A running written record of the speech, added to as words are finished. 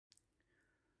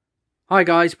Hi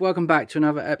guys, welcome back to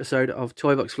another episode of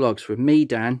Toy Box Vlogs with me,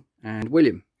 Dan, and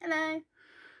William. Hello.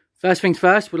 First things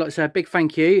first, we'd like to say a big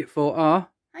thank you for our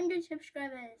 100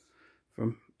 subscribers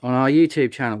on our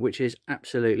YouTube channel, which is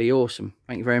absolutely awesome.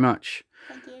 Thank you very much.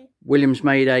 Thank you. William's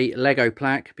made a Lego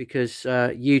plaque because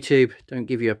YouTube don't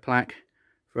give you a plaque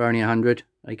for only 100.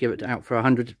 They give it out for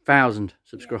 100,000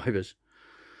 subscribers.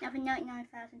 Yeah. Another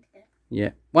 99,000 to go. Yeah,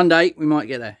 one day we might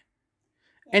get there.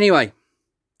 Yeah. Anyway,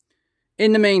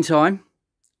 in the meantime,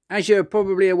 as you're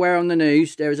probably aware on the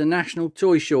news, there is a national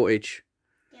toy shortage.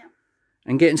 Yeah.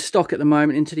 And getting stock at the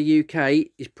moment into the UK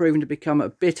is proving to become a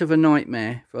bit of a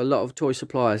nightmare for a lot of toy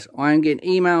suppliers. I am getting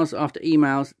emails after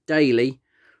emails daily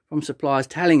from suppliers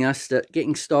telling us that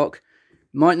getting stock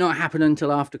might not happen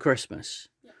until after Christmas.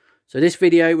 Yeah. So this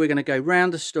video, we're going to go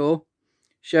round the store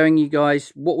showing you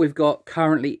guys what we've got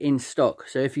currently in stock.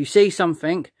 So if you see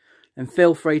something, then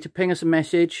feel free to ping us a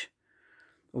message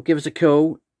or give us a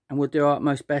call, and we'll do our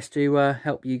utmost best to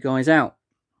help you guys out.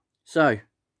 So,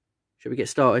 should we get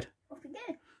started? Off we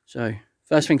go. So,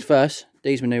 first things first,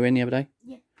 these were new in the other day.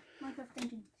 Yeah, Minecraft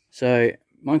Dungeons. So,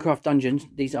 Minecraft Dungeons,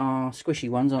 these are squishy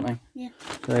ones, aren't they? Yeah.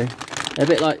 So, they're a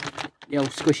bit like the old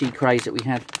squishy craze that we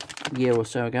had a year or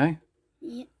so ago.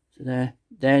 Yeah. So,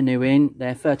 they're new in.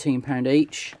 They're £13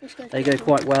 each. They go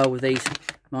quite well with these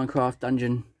Minecraft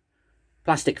Dungeon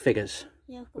plastic figures.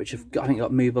 Yeah, which have got, I think,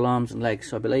 got movable arms and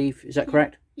legs, I believe. Is that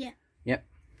correct? Yeah. Yep.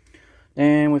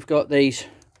 Then we've got these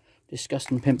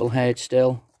disgusting pimple heads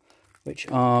still, which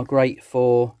are great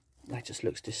for... That just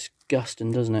looks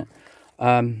disgusting, doesn't it?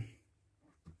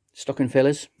 Stocking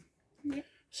fillers. Yep.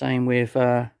 Same with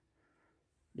the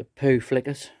poo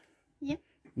flickers. Yep.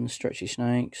 And the stretchy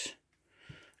snakes.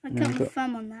 I cut my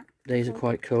thumb on that. These are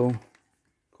quite cool.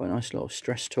 Quite a nice little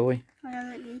stress toy.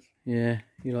 I like these. Yeah,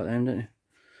 you like them, don't you?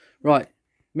 Right.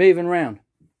 Moving around,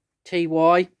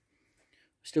 TY,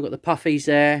 still got the puffies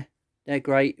there. They're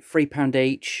great, £3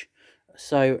 each.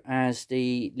 So as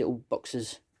the little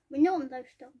boxes. We know them those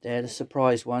stuff. They're the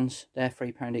surprise ones. They're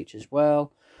 £3 each as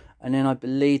well. And then I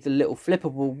believe the little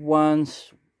flippable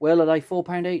ones. Well, are they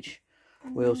 £4 each?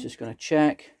 Will's just going to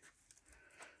check.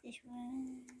 This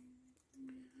one.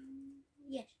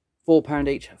 Yes. £4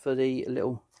 each for the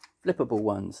little flippable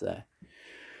ones there.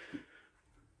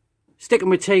 Sticking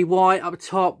with TY, up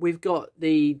top we've got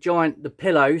the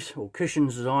pillows, or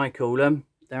cushions as I call them.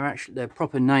 Their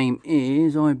proper name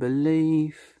is, I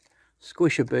believe,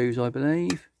 Squishaboos, I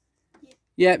believe.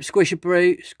 Yep,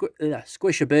 Squishaboos,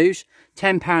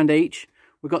 £10 each.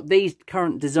 We've got these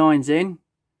current designs in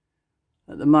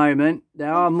at the moment.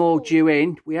 There are more due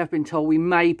in. We have been told we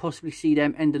may possibly see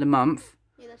them end of the month.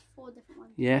 Yeah, there's 4 different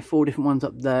ones. Yeah, 4 different ones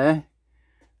up there.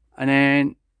 And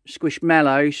then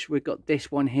Squishmallows, we've got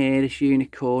this one here, this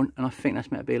unicorn, and I think that's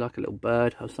meant to be like a little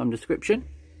bird of some description.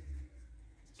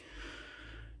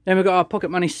 Then we've got our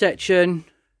pocket money section.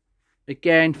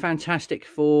 Again, fantastic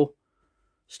for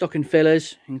stocking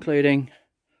fillers, including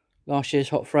last year's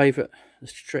hot favourite, the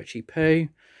stretchy poo.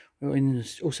 We're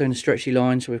also in the stretchy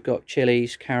line, so we've got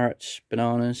chilies, carrots,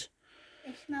 bananas.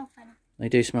 They smell funny. They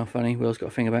do smell funny. Will's got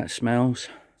a thing about smells.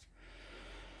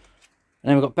 And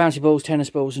then we've got bouncy balls,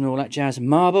 tennis balls and all that jazz, and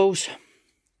marbles.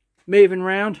 Moving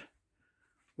round,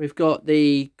 we've got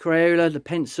the Crayola, the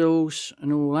pencils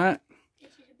and all that.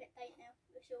 This is a bit late now.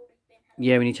 It's already been Halloween.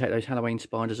 Yeah, we need to take those Halloween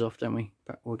spiders off, don't we?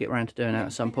 But we'll get around to doing that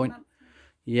at some point.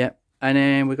 Yep. And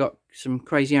then we've got some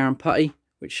Crazy Aaron putty,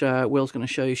 which Will's going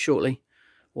to show you shortly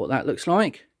what that looks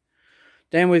like.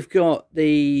 Then we've got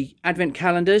the advent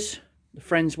calendars, the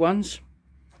Friends ones.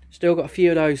 Still got a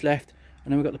few of those left.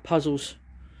 And then we've got the puzzles.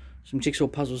 Some jigsaw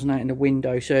puzzles and that in the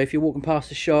window. So if you're walking past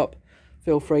the shop,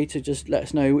 feel free to just let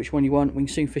us know which one you want. We can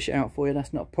soon fish it out for you.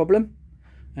 That's not a problem.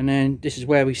 And then this is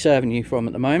where we're serving you from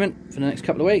at the moment for the next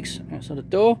couple of weeks. Outside the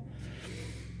door.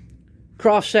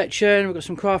 Craft section. We've got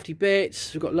some crafty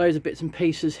bits. We've got loads of bits and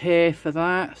pieces here for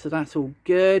that. So that's all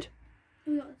good.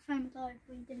 We got the Foam Alive.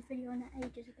 We did a video on that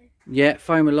ages ago. Yeah,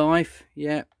 Foam Alive.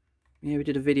 Yeah. Yeah, we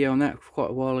did a video on that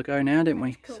quite a while ago now, didn't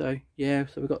we? Cool. So yeah,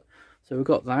 so we've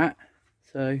got that.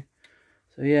 So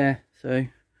yeah, so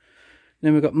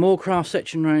then we've got more craft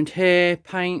section around here,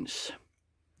 paints,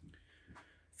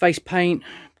 face paint,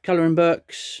 colouring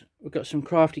books. We've got some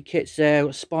crafty kits there.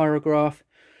 We've got spirograph,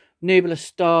 nebulous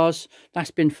stars. That's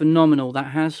been phenomenal.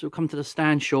 That has. We'll come to the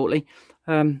stand shortly.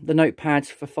 The notepads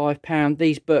for £5.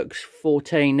 These books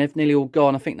 14. They've nearly all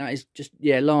gone. I think that is just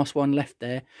last one left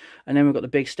there. And then we've got the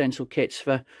big stencil kits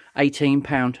for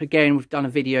 £18. Again, we've done a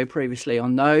video previously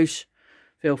on those.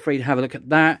 Feel free to have a look at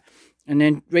that. And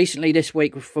then recently this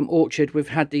week from Orchard, we've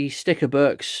had the sticker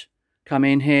books come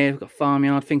in here. We've got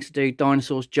Farmyard, Things to Do,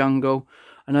 Dinosaurs, Jungle.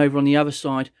 And over on the other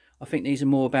side, I think these are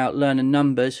more about learning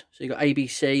numbers. So you've got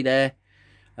ABC there.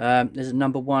 There's a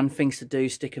number 1, things to do,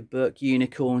 sticker book,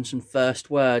 unicorns and first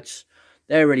words.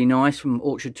 They're really nice from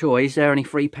Orchard Toys. They're only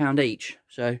 £3 each.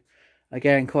 So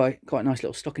again, quite nice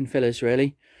little stocking fillers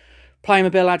really.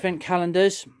 Playmobil advent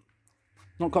calendars.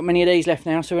 Not got many of these left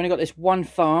now, so we've only got this one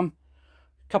farm,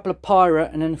 a couple of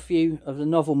pirate, and then a few of the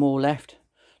novel more left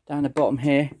down the bottom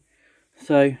here.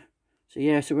 So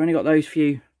yeah, so we've only got those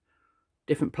few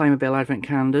different Playmobil advent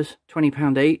calendars,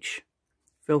 £20 each.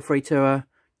 Feel free to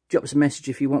drop us a message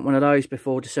if you want one of those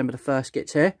before December the 1st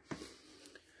gets here.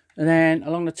 And then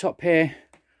along the top here,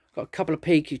 got a couple of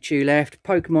Pikachu left.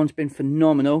 Pokemon's been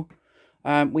phenomenal.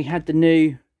 We had the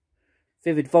new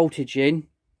Vivid Voltage in.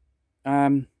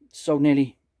 Sold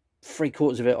nearly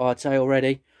 3/4 of it, I'd say,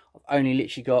 already. I've only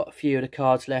literally got a few of the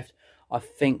cards left. I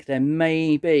think there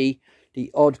may be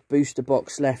the odd booster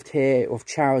box left here of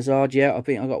Charizard. Yeah, I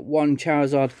think I've got one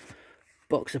Charizard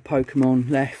box of Pokemon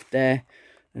left there.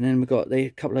 And then we've got a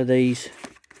couple of these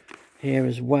here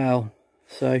as well.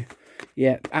 So,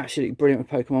 yeah, absolutely brilliant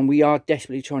with Pokemon. We are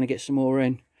desperately trying to get some more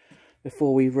in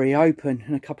before we reopen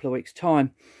in a couple of weeks'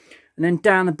 time. And then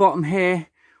down the bottom here,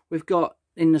 we've got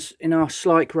in our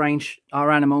Slike range,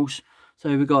 our animals.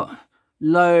 So we've got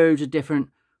loads of different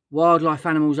wildlife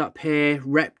animals up here,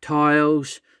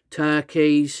 reptiles,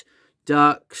 turkeys,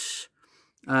 ducks,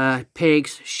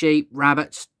 pigs, sheep,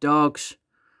 rabbits, dogs.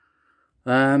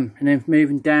 And then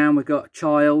moving down, we've got a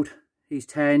child. He's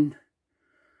 10.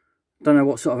 Don't know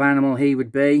what sort of animal he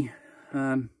would be.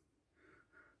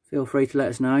 Feel free to let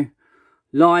us know.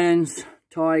 Lions,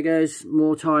 tigers,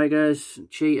 more tigers,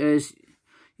 cheetahs.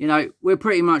 You know, we've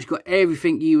pretty much got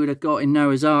everything you would have got in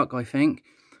Noah's Ark, I think.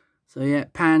 So yeah,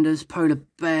 pandas, polar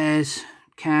bears,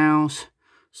 cows.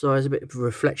 So there's a bit of a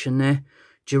reflection there.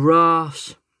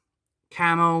 Giraffes,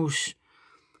 camels,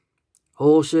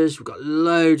 horses. We've got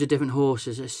loads of different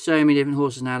horses. There's so many different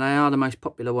horses now. They are the most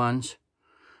popular ones.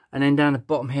 And then down the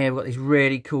bottom here, we've got these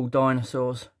really cool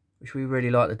dinosaurs, which we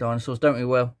really like the dinosaurs, don't we,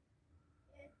 Will?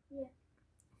 Yeah.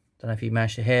 Don't know if you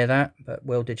managed to hear that, but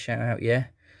Will did shout out, yeah.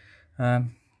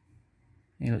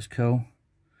 He looks cool.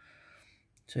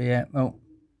 So yeah, well,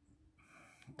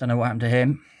 don't know what happened to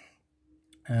him.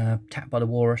 Tapped by the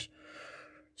walrus.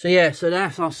 So yeah, so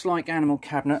that's our Slike animal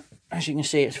cabinet. As you can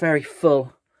see, it's very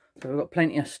full. So we've got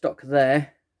plenty of stock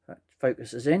there. That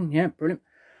focuses in, yeah, brilliant.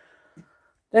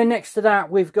 Then next to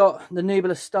that, we've got the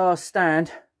Nubula Stars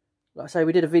stand. Like I say,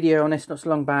 we did a video on this not so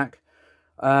long back,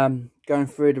 going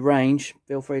through the range.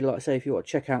 Feel free, like I say, if you want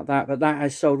to check out that. But that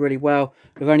has sold really well.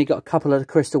 We've only got a couple of the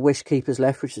Crystal Wish Keepers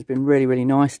left, which has been really, really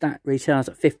nice. That retails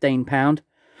at £15.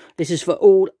 This is for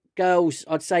all girls,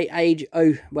 I'd say age,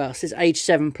 it says age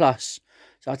 7+.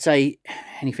 So I'd say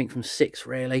anything from 6,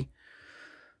 really.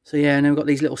 So yeah, and then we've got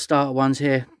these little starter ones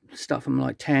here. Start from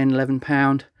like £10,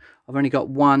 £11. I've only got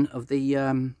one of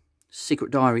the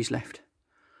Secret Diaries left.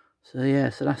 So yeah,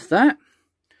 so that's that.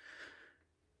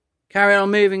 Carry on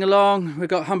moving along. We've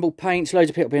got Humble Paints. Loads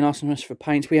of people have been asking us for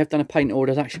paints. We have done a paint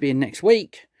order. It's actually being next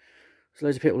week. So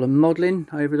loads of people are modelling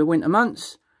over the winter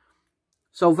months.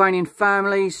 Solvanian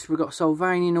families. We've got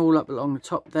Solvanian all up along the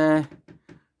top there.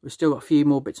 We've still got a few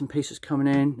more bits and pieces coming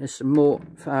in. There's some more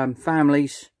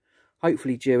families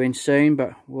hopefully due in soon,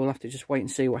 but we'll have to just wait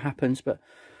and see what happens. But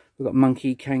we've got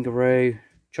monkey, kangaroo,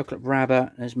 chocolate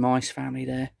rabbit. There's mice family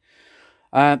there.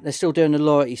 They're still doing the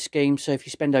loyalty scheme, so if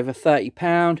you spend over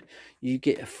 £30, you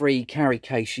get a free carry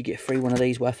case. You get a free one of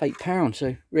these worth £8,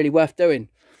 so really worth doing.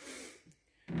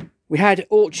 We had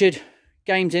Orchard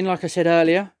games in, like I said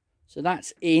earlier, so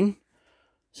that's in.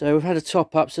 So we've had a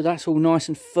top up, so that's all nice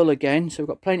and full again. So we've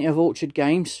got plenty of Orchard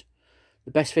games.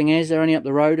 The best thing is they're only up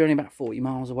the road, only about 40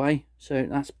 miles away, so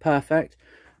that's perfect.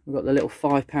 We've got the little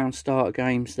 £5 starter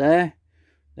games there.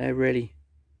 They're really,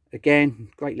 again,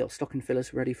 great little stocking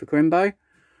fillers ready for Crimbo.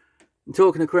 And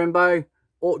talking of Crimbo,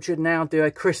 Orchard now do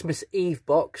a Christmas Eve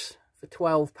box for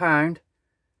 £12.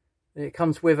 It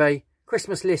comes with a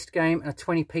Christmas list game and a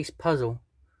 20-piece puzzle.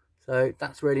 So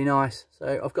that's really nice.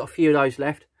 So I've got a few of those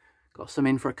left. Got some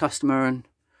in for a customer, and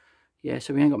yeah,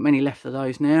 so we ain't got many left of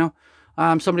those now.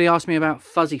 Somebody asked me about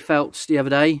fuzzy felts the other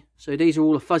day. So these are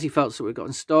all the fuzzy felts that we've got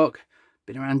in stock.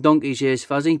 Been around donkey's years,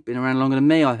 Fuzzy. Been around longer than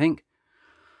me, I think.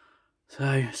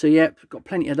 So yep, got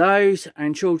plenty of those.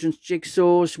 And children's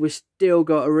jigsaws. We've still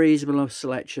got a reasonable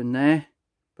selection there,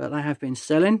 but they have been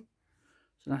selling.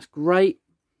 So that's great.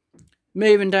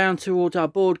 Moving down towards our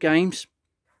board games.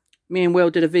 Me and Will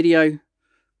did a video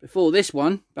before this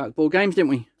one about board games,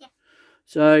 didn't we? Yeah.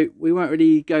 So we won't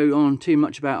really go on too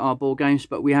much about our board games,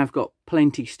 but we have got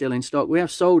plenty still in stock. We have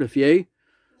sold a few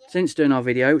since doing our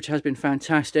video, which has been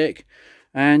fantastic.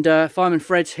 And Fireman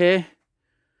Fred's here.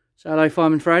 So hello,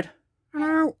 Fireman Fred.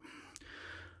 Hello.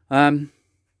 Fireman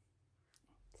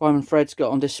Fred's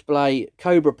got on display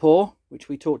Cobra Paw, which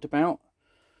we talked about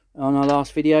on our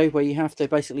last video, where you have to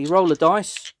basically roll the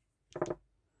dice,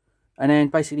 and then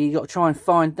basically you got to try and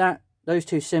find those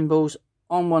two symbols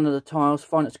on one of the tiles,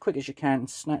 find it as quick as you can, and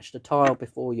snatch the tile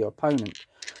before your opponent.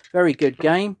 Very good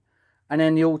game. And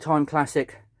then the all-time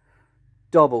classic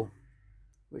Double,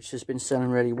 which has been selling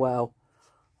really well.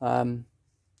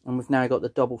 And we've now got the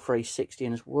Double 360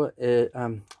 in as well.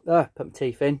 Put my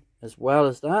teeth in as well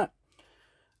as that.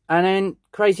 And then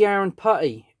Crazy Aaron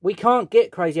Putty. We can't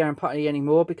get Crazy Aaron Putty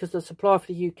anymore because the supplier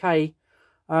for the UK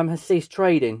has ceased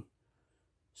trading.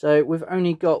 So we've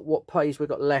only got what putties we've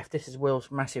got left. This is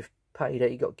Will's massive putty that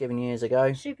he got given years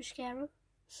ago. Super Scarab.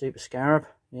 Super Scarab,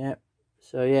 yeah.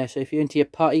 So yeah, so if you're into your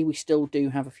putty, we still do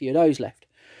have a few of those left.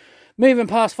 Moving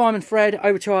past Fireman Fred,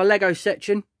 over to our Lego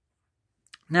section.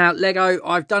 Now, Lego,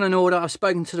 I've done an order. I've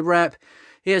spoken to the rep.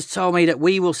 He has told me that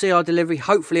we will see our delivery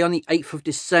hopefully on the 8th of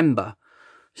December.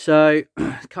 So,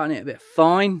 cutting it a bit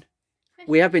fine.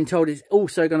 We have been told it's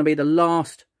also going to be the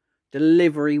last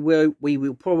delivery we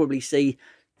will probably see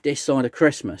this side of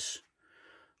Christmas.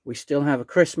 We still have a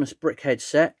Christmas brickhead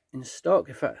set in stock.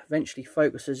 If that eventually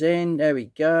focuses in, there we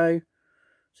go.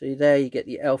 So there you get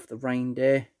the elf, the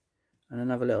reindeer, and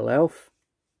another little elf.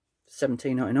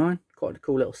 $17.99. Quite a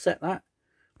cool little set, that.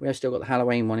 We have still got the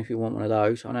Halloween one if you want one of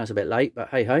those. I know it's a bit late, but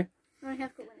hey ho. I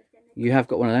have got one of them. You have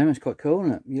got one of them. It's quite cool,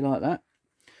 isn't it? You like that?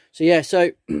 So yeah, so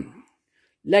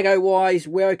Lego wise,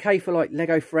 we're okay for like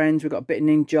Lego Friends. We've got a bit of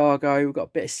Ninjago, we've got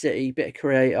a bit of City, bit of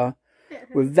Creator.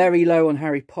 We're very low on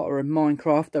Harry Potter and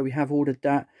Minecraft, though we have ordered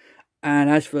that.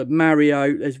 And as for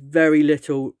Mario, there's very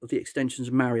little of the extensions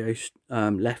of Mario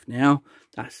left now.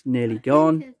 That's nearly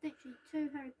gone. There's literally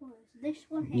 2 Harry Potters. This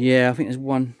one here. Yeah, I think there's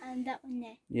one. And that one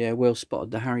there. Yeah, Will spotted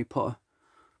the Harry Potter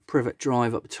Privet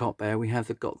Drive up the top there. We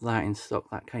have got that in stock.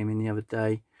 That came in the other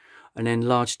day. And then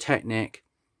Large Technic.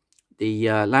 The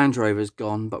Land Rover's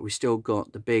gone, but we still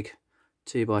got the big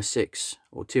 2x6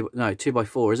 or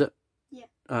 2x4, is it? Yeah.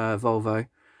 Volvo,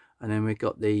 and then we've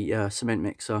got the cement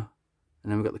mixer,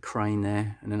 and then we've got the crane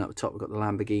there, and then up the top we've got the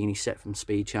Lamborghini set from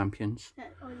Speed Champions.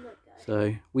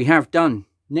 So we have done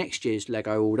next year's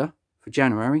Lego order for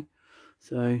January,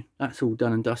 so that's all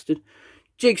done and dusted.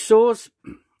 Jigsaws,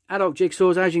 adult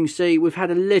jigsaws, as you can see, we've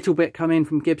had a little bit come in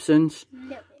from Gibson's.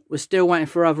 We're still waiting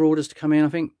for other orders to come in. I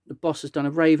think the boss has done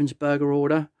a Ravensburger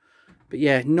order. But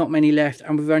yeah, not many left.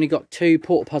 And we've only got 2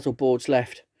 porta puzzle boards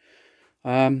left.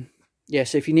 Yeah,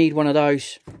 so if you need one of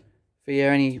those for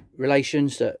any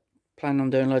relations that plan on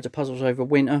doing loads of puzzles over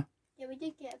winter. Yeah, we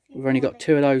did get a few. We've only got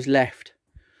 2 of those left.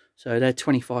 So they're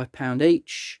 £25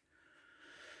 each.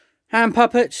 Hand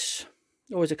puppets.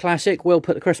 Always a classic. We'll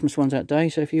put the Christmas ones that day.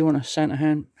 So if you want a Santa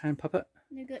hand puppet.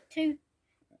 We've got two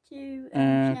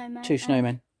snowmen. 2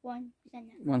 snowmen. One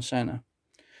Santa. One Santa.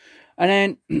 And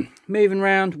then moving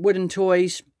around, wooden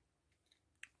toys.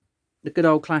 The good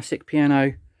old classic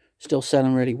piano, still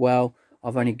selling really well.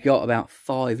 I've only got about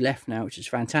 5 left now, which is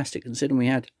fantastic considering we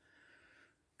had,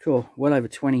 well over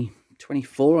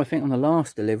 24 I think on the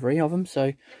last delivery of them.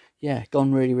 So yeah,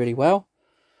 gone really, really well.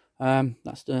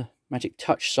 That's the Magic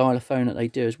Touch xylophone that they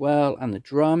do as well, and the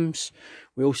drums.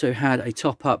 We also had a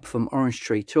top up from Orange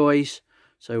Tree Toys.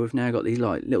 So we've now got these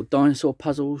like little dinosaur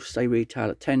puzzles. They retail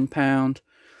at £10.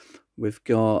 We've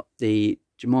got the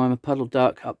Jemima Puddle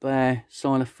Duck up there.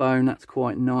 Xylophone, that's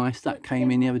quite nice. That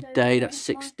came in the other day. That's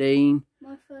 16.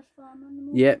 My first farm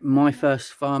animals. Yep, my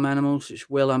first farm animals, which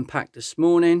Will unpacked this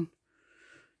morning.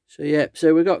 So yeah,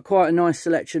 so we've got quite a nice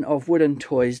selection of wooden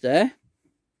toys there.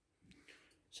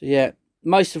 So yeah,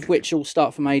 most of which all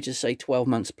start from ages, say 12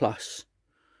 months plus.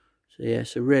 So yeah,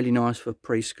 so really nice for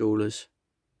preschoolers.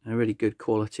 And really good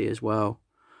quality as well.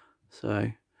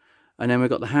 So, and then we've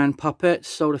got the hand puppets.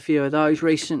 Sold a few of those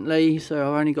recently. So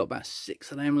I've only got about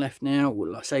 6 of them left now.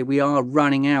 Well, like I say, we are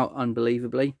running out,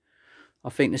 unbelievably. I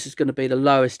think this is going to be the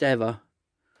lowest ever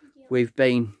we've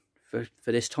been for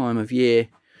this time of year.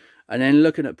 And then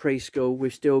looking at preschool,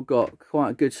 we've still got quite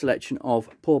a good selection of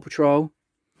Paw Patrol.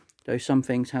 Though some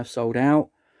things have sold out.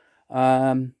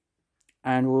 And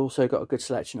we've also got a good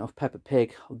selection of Peppa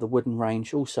Pig of the wooden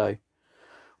range also.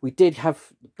 We did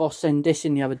have the boss send this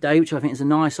in the other day, which I think is a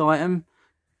nice item.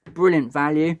 Brilliant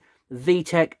value. The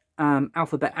VTech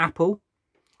Alphabet Apple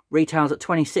retails at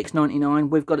 £26.99.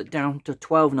 We've got it down to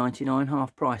 £12.99,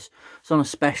 half price. It's on a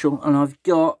special, and I've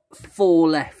got 4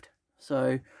 left.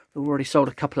 So we've already sold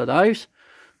a couple of those.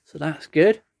 So that's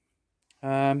good.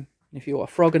 If you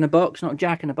want a frog in a box, not a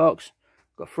jack in a box,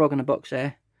 got a frog in a box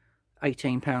there.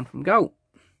 £18 from Gold.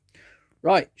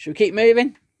 Right, should we keep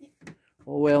moving?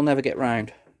 Or we'll never get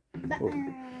round.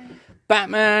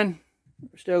 Batman.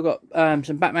 Still got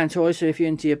some Batman toys, so if you're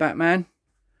into your Batman,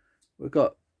 we've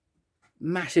got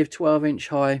massive 12-inch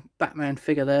high Batman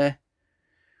figure there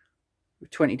with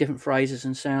 20 different phrases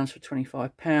and sounds for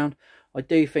 £25. I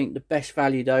do think the best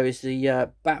value though is the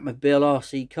Batmobile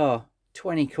RC car,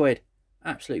 20 quid,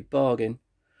 absolute bargain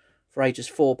for ages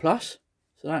 4+.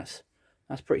 So that's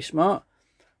pretty smart.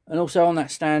 And also on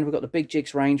that stand we've got the Big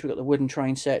Jigs range, we've got the wooden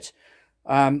train sets.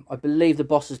 I believe the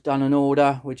boss has done an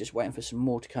order, we're just waiting for some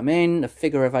more to come in. The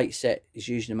figure of 8 set is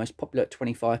usually the most popular at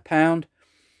 £25.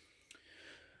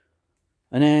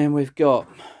 And then we've got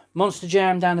Monster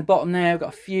Jam down the bottom there. We've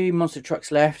got a few monster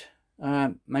trucks left,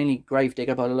 mainly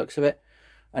Gravedigger by the looks of it.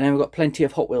 And then we've got plenty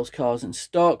of Hot Wheels cars in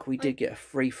stock. We did get a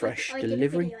free fresh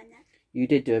delivery. You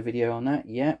did do a video on that,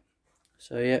 yeah.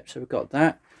 So we've got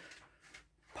that.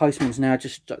 Postman's now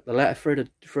just stuck the letter through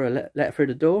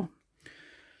the door.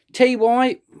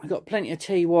 TY, we've got plenty of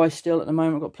TY still at the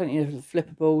moment. We've got plenty of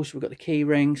flippables. We've got the key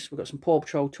rings. We've got some Paw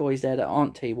Patrol toys there that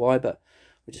aren't TY, but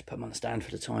we just put them on the stand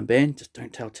for the time being. Just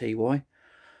don't tell TY.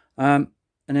 And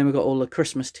then we've got all the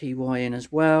Christmas TY in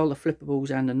as well, the flippables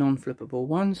and the non-flippable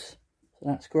ones. So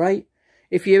that's great.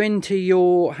 If you're into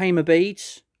your Hamer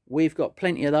beads, we've got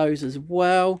plenty of those as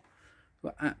well.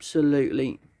 We've got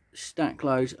absolutely stack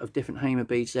loads of different Hamer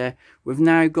beads there. We've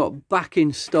now got back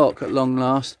in stock at long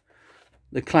last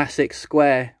the classic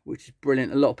square, which is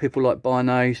brilliant. A lot of people like buying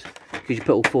those because you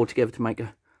put all 4 together to make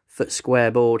a foot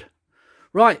square board.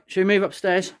 Right, should we move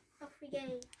upstairs? Off we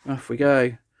go. Off we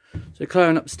go. So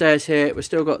clearing up the stairs here, we've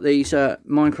still got these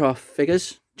Minecraft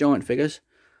figures, giant figures.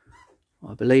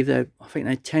 I believe I think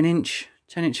they're 10-inch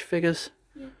figures.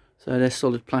 Yeah. So they're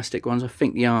solid plastic ones. I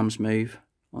think the arms move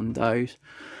on those.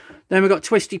 Then we've got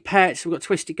Twisty Pets, we've got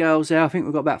Twisty Girls there. I think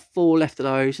we've got about 4 left of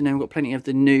those. And then we've got plenty of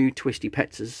the new Twisty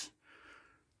Pets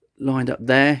lined up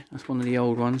there. That's one of the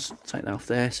old ones. Take that off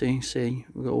there so you can see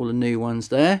we've got all the new ones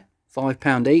there.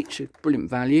 £5 each, brilliant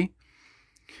value.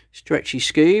 Stretchy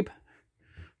Scoob.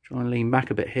 Trying to lean back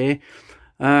a bit here.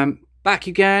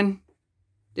 Bakugan.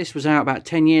 This was out about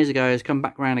 10 years ago. It's come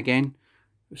back around again.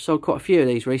 We've sold quite a few of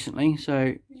these recently.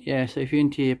 So yeah, so if you're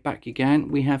into your Bakugan,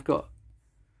 we have got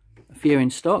a few in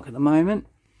stock at the moment.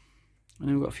 And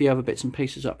then we've got a few other bits and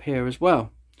pieces up here as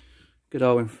well. Good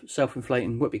old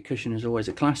self-inflating whoopee cushion is always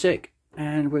a classic.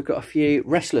 And we've got a few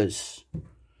wrestlers.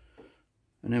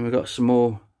 And then we've got some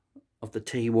more of the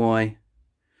TY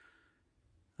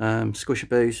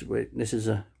Squishaboos. This is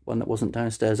a one that wasn't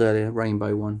downstairs earlier,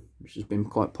 rainbow one, which has been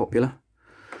quite popular.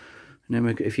 And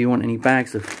then if you want any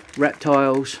bags of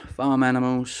reptiles, farm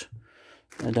animals,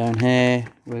 they're down here.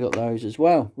 We've got those as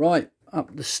well. Right,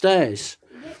 up the stairs.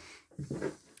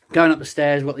 Going up the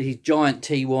stairs, we've got these giant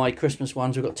TY Christmas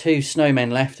ones. We've got 2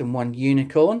 snowmen left and 1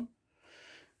 unicorn.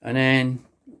 And then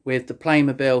with the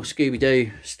Playmobil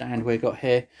Scooby-Doo stand we've got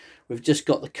here, we've just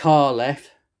got the car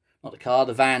left. Not the car,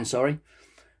 the van, sorry.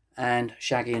 And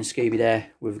Shaggy and Scooby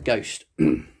there with a ghost.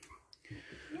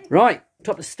 Right,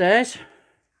 top of the stairs.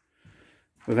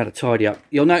 We've had a tidy up.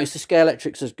 You'll notice the Scale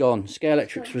Electrics has gone. Scale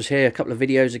Electrics was here a couple of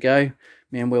videos ago.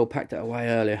 Me and Will packed it away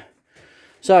earlier.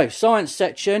 So, science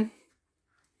section.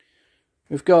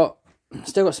 We've still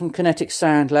got some kinetic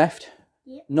sand left.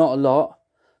 Yep. Not a lot,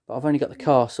 but I've only got the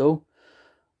castle.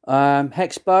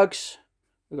 Hex bugs.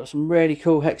 We've got some really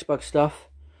cool hex bug stuff.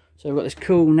 So we've got this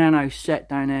cool nano set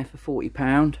down there for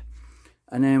 £40.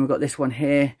 And then we've got this one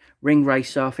here, Ring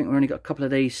Racer. I think we've only got a couple of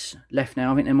these left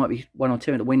now. I think there might be 1 or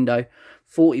 2 in the window.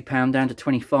 £40 down to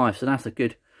 25. So that's a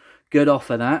good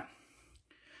offer, that.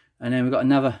 And then we've got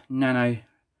another nano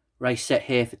race set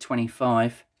here for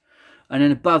 25. And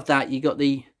then above that, you got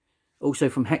also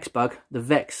from Hexbug, the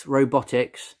Vex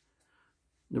Robotics,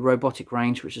 the robotic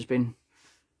range, which has been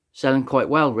selling quite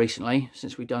well recently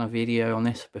since we've done a video on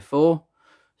this before.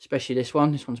 Especially this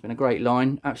one. This one's been a great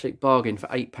line. Absolute bargain for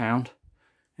 £8.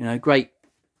 You know,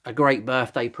 a great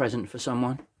birthday present for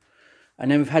someone. And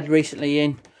then we've had recently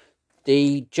in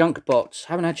the junk bots.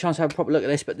 Haven't had a chance to have a proper look at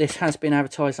this, but this has been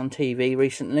advertised on TV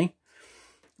recently.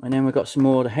 And then we've got some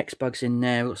more of the hex bugs in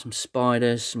there. We've got some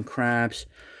spiders, some crabs,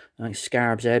 like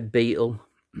scarabs there, beetle.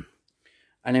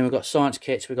 And then we've got science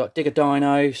kits. We've got Digger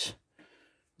Dinos.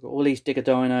 We've got all these Digger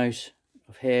Dinos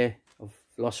of here.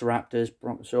 Velociraptors,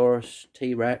 Brontosaurus,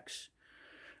 T-Rex.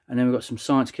 And then we've got some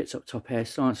science kits up top here.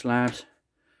 Science Labs,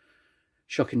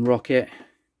 Shocking Rocket,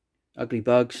 Ugly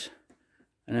Bugs.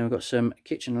 And then we've got some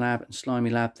Kitchen Lab and Slimy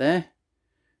Lab there.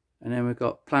 And then we've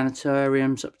got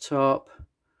planetariums up top,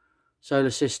 solar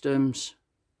systems,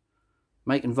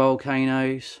 making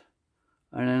volcanoes.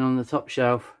 And then on the top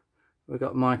shelf, we've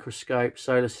got microscope,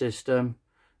 solar system,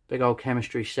 big old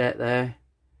chemistry set there.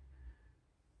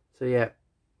 So yeah,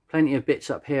 Plenty of bits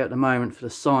up here at the moment for the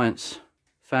science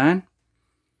fan.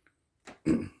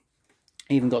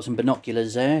 Even got some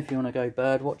binoculars there if you want to go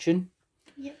bird watching.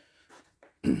 Yep.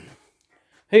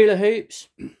 Hula hoops.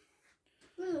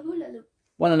 Hula hoop.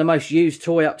 One of the most used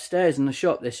toy upstairs in the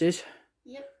shop, this is.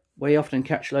 Yep. We often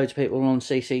catch loads of people on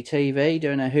CCTV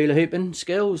doing their hula hooping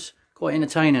skills. Quite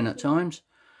entertaining at times.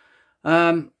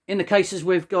 In the cases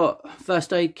we've got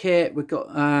first aid kit, we've got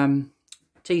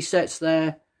tea sets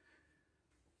there,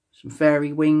 some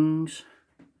fairy wings,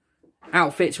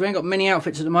 outfits. We ain't got many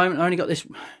outfits at the moment. I only got this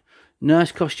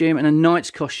nurse costume and a knight's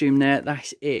costume there.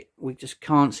 That's it. We just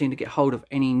can't seem to get hold of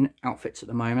any outfits at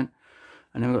the moment.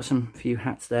 And then we've got some few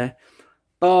hats there.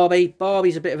 Barbie.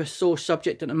 Barbie's a bit of a sore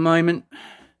subject at the moment.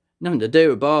 Nothing to do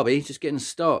with Barbie, just getting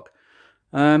stock.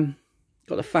 Got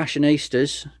the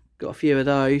fashionistas. Got a few of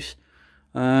those.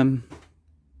 Ken's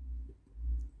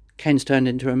turned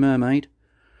into a mermaid.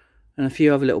 And a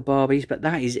few other little Barbies. But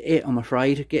that is it, I'm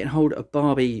afraid. Getting hold of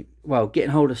Barbie, well,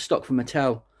 getting hold of stock from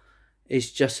Mattel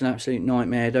is just an absolute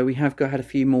nightmare. Though we have had a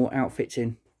few more outfits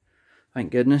in,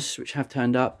 thank goodness, which have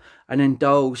turned up. And then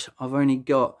dolls, I've only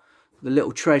got the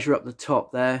little treasure up the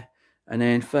top there. And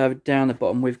then further down the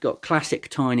bottom, we've got classic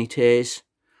Tiny Tears.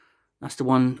 That's the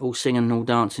one all singing, all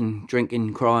dancing,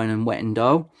 drinking, crying and wetting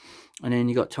doll. And then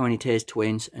you've got Tiny Tears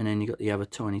twins, and then you've got the other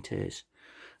Tiny Tears.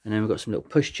 And then we've got some little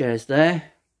push chairs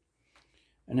there.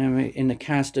 And then in the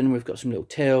Casden, we've got some little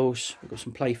tills. We've got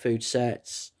some play food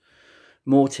sets.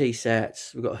 More tea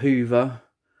sets. We've got Hoover,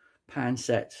 pan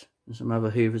sets, and some other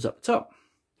Hoovers up the top.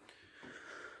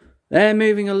 Then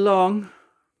moving along,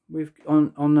 we've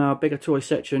on our bigger toy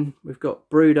section, we've got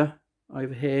Brooder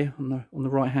over here on the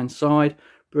right hand side.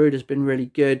 Brooder's been really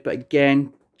good, but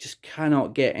again, just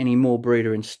cannot get any more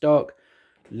Brooder in stock.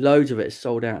 Loads of it is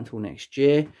sold out until next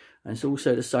year, and it's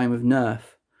also the same with Nerf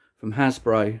from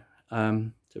Hasbro.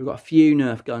 So we've got a few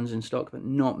Nerf guns in stock, but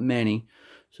not many.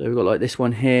 So we've got like this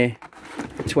one here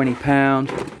for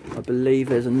 £20. I believe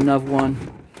there's another one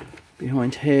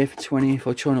behind here for 20. If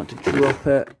I try not to drop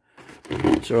it,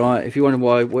 it's alright. If you wonder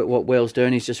what Will's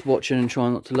doing, he's just watching and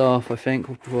trying not to laugh, I think,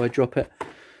 before I drop it.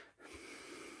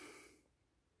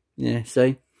 Yeah,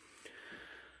 see?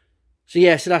 So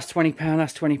yeah, so that's £20,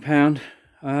 that's £20.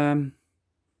 And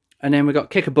then we've got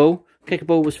Kickerball.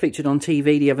 Kickerball was featured on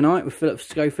TV the other night with Philip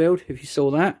Schofield, if you saw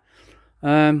that.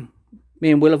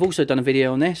 Me and Will have also done a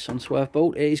video on this, on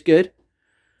Swerveball. It is good.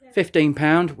 Yeah.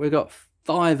 £15. We've got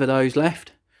 5 of those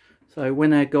left. So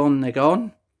when they're gone, they're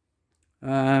gone.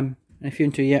 And if you're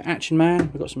into your Action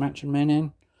Man, we've got some Action Men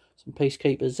in. Some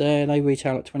Peacekeepers there. They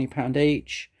retail at £20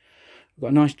 each. We've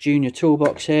got a nice junior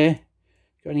toolbox here.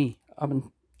 Got any up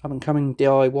and coming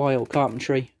DIY or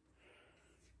carpentry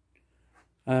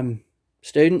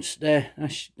students there?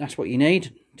 That's what you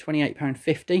need.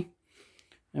 £28.50.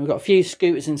 And we've got a few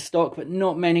scooters in stock, but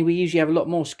not many. We usually have a lot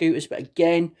more scooters, but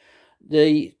again,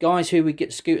 the guys who we get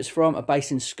the scooters from are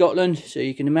based in Scotland, so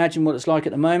you can imagine what it's like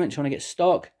at the moment trying to get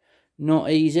stock.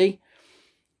 Not easy.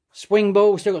 Swing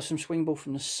ball, still got some swing ball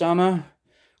from the summer.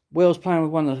 Will's playing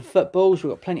with one of the footballs.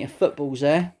 We've got plenty of footballs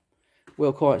there.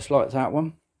 Will quite likes that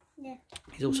one. Yeah.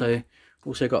 He's also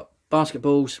got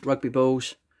basketballs, rugby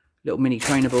balls, little mini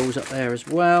trainer balls up there as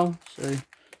well. So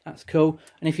that's cool.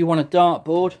 And if you want a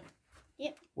dartboard,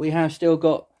 yep, we have still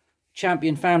got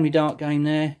Champion Family Dart game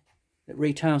there that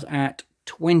retails at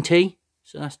 20.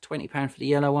 So that's £20 for the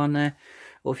yellow one there.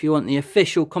 Or if you want the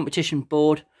official competition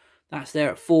board, that's there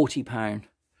at £40.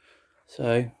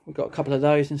 So we've got a couple of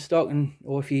those in stock,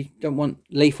 or if you don't want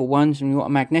lethal ones and you want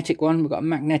a magnetic one, we've got a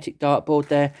magnetic dartboard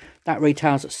there. That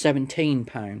retails at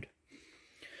 £17.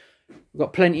 We've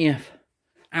got plenty of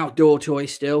outdoor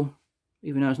toys still,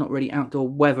 even though it's not really outdoor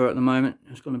weather at the moment.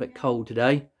 It's gone a bit cold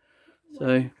today.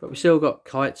 So, but we've still got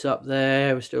kites up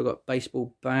there. We've still got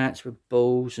baseball bats with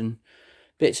balls and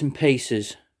bits and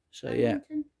pieces. So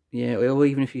yeah, or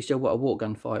even if you still got a water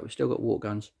gun fight, we've still got water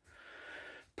guns.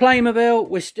 Playmobil,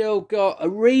 we've still got a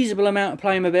reasonable amount of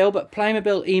Playmobil, but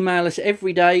Playmobil email us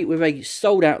every day with a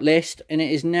sold out list, and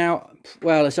it is now,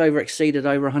 well, it's exceeded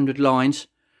over 100 lines.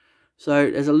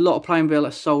 So there's a lot of Playmobil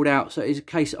that's sold out. So it's a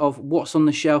case of what's on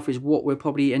the shelf is what we'll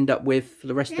probably end up with for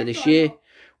the rest of this year.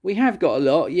 We have got a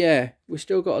lot, yeah. We've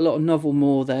still got a lot of Novel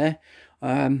More there,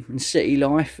 and City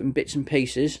Life and bits and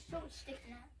pieces.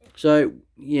 So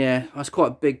yeah, that's quite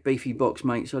a big beefy box,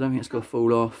 mate. So I don't think it's going to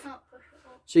fall off.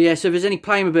 So yeah, so if there's any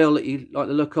Playmobil that you like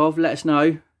the look of, let us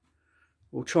know.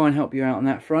 We'll try and help you out on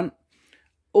that front.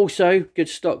 Also, good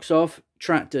stocks of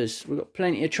tractors. We've got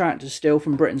plenty of tractors still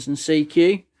from Britain's and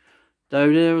CQ.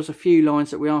 Though there was a few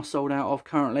lines that we are sold out of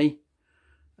currently.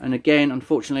 And again,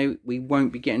 unfortunately, we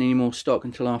won't be getting any more stock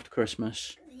until after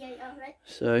Christmas. the ARX.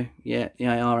 So yeah, the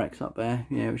ARX up there,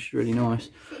 yeah, which is really nice.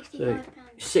 £65. So,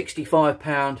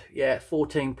 £65, yeah,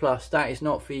 14 plus. That is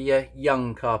not for your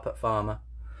young carpet farmer,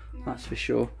 No. that's for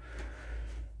sure.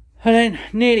 And then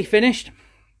nearly finished.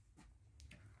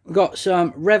 We've got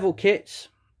some Revel kits.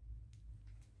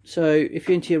 So if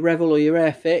you're into your Revel or your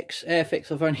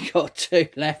Airfix I've only got 2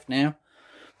 left now.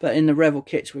 But in the Revel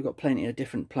kits we've got plenty of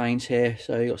different planes here.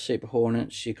 So you've got Super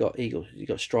Hornets, you've got Eagles, you've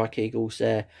got Strike Eagles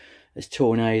there. There's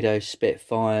Tornadoes,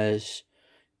 Spitfires,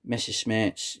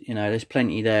 Messerschmitts, you know, there's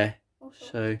plenty there.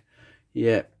 So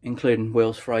yeah, including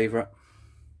Will's favourite.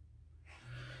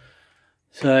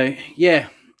 So yeah,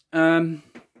 and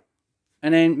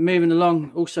then moving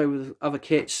along, also with other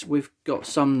kits, we've got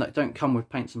some that don't come with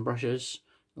paints and brushes,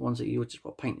 the ones that you would just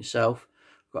got to paint yourself.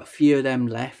 We've got a few of them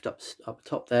left up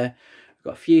top there. We've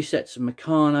got a few sets of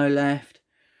Meccano left.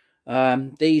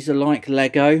 These are like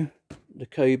Lego, the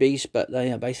Kobe's, but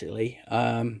they are basically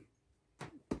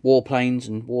warplanes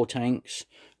and war tanks,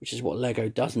 which is what Lego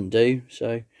doesn't do.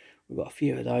 So we've got a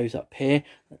few of those up here.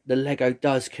 The Lego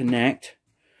does connect,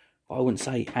 but I wouldn't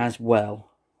say as well.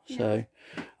 No. So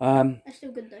that's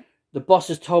still good though. The boss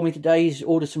has told me today he's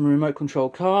ordered some remote control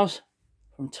cars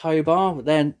from Tow Bar.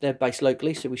 They're based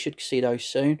locally, so we should see those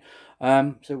soon.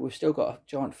 So we've still got a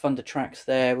giant Thunder Tracks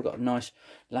there. We've got a nice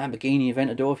Lamborghini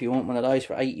Aventador if you want one of those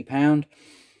for £80.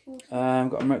 Awesome.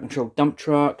 We've got a remote control dump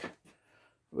truck.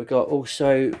 We've got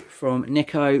also from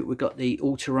Nico, we've got the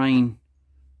all-terrain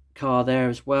car there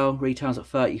as well. Retails at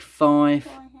 35.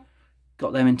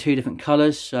 Got them in 2 different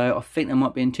colours, so I think they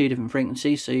might be in 2 different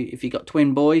frequencies. So if you've got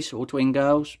twin boys or twin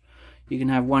girls, you can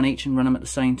have one each and run them at the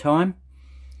same time.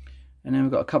 And then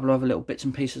we've got a couple of other little bits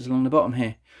and pieces along the bottom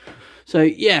here. So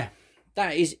yeah,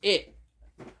 that is it.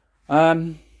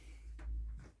 So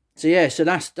yeah, so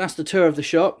that's the tour of the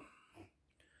shop.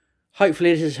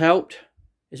 Hopefully this has helped.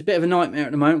 It's a bit of a nightmare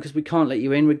at the moment because we can't let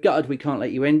you in. We're gutted we can't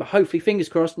let you in, but hopefully, fingers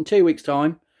crossed, in 2 weeks'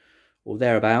 time or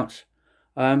thereabouts,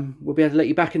 we'll be able to let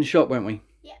you back in the shop, won't we?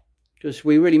 Yeah. Because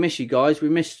we really miss you guys. We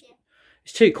miss. Yeah.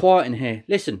 It's too quiet in here.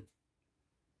 Listen.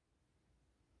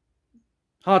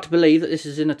 Hard to believe that this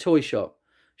is in a toy shop.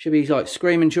 Should be like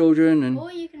screaming children and. All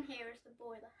you can hear is the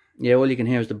boiler. Yeah, all you can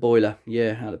hear is the boiler.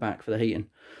 Yeah, out the back for the heating.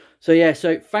 So yeah,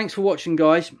 so thanks for watching,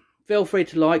 guys. Feel free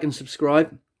to like and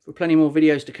subscribe for plenty more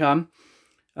videos to come.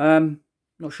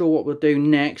 Not sure what we'll do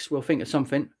next. We'll think of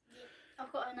something. Yeah,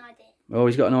 I've got an idea. Oh,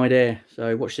 he's got an idea.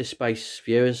 So watch this space,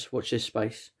 viewers. Watch this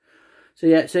space. So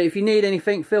yeah, so if you need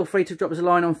anything, feel free to drop us a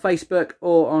line on Facebook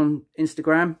or on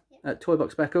Instagram at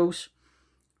Toybox Beckles,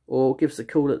 or give us a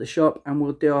call at the shop, and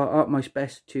we'll do our utmost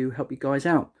best to help you guys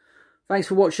out. Thanks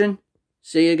for watching.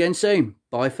 See you again soon.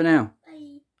 Bye for now.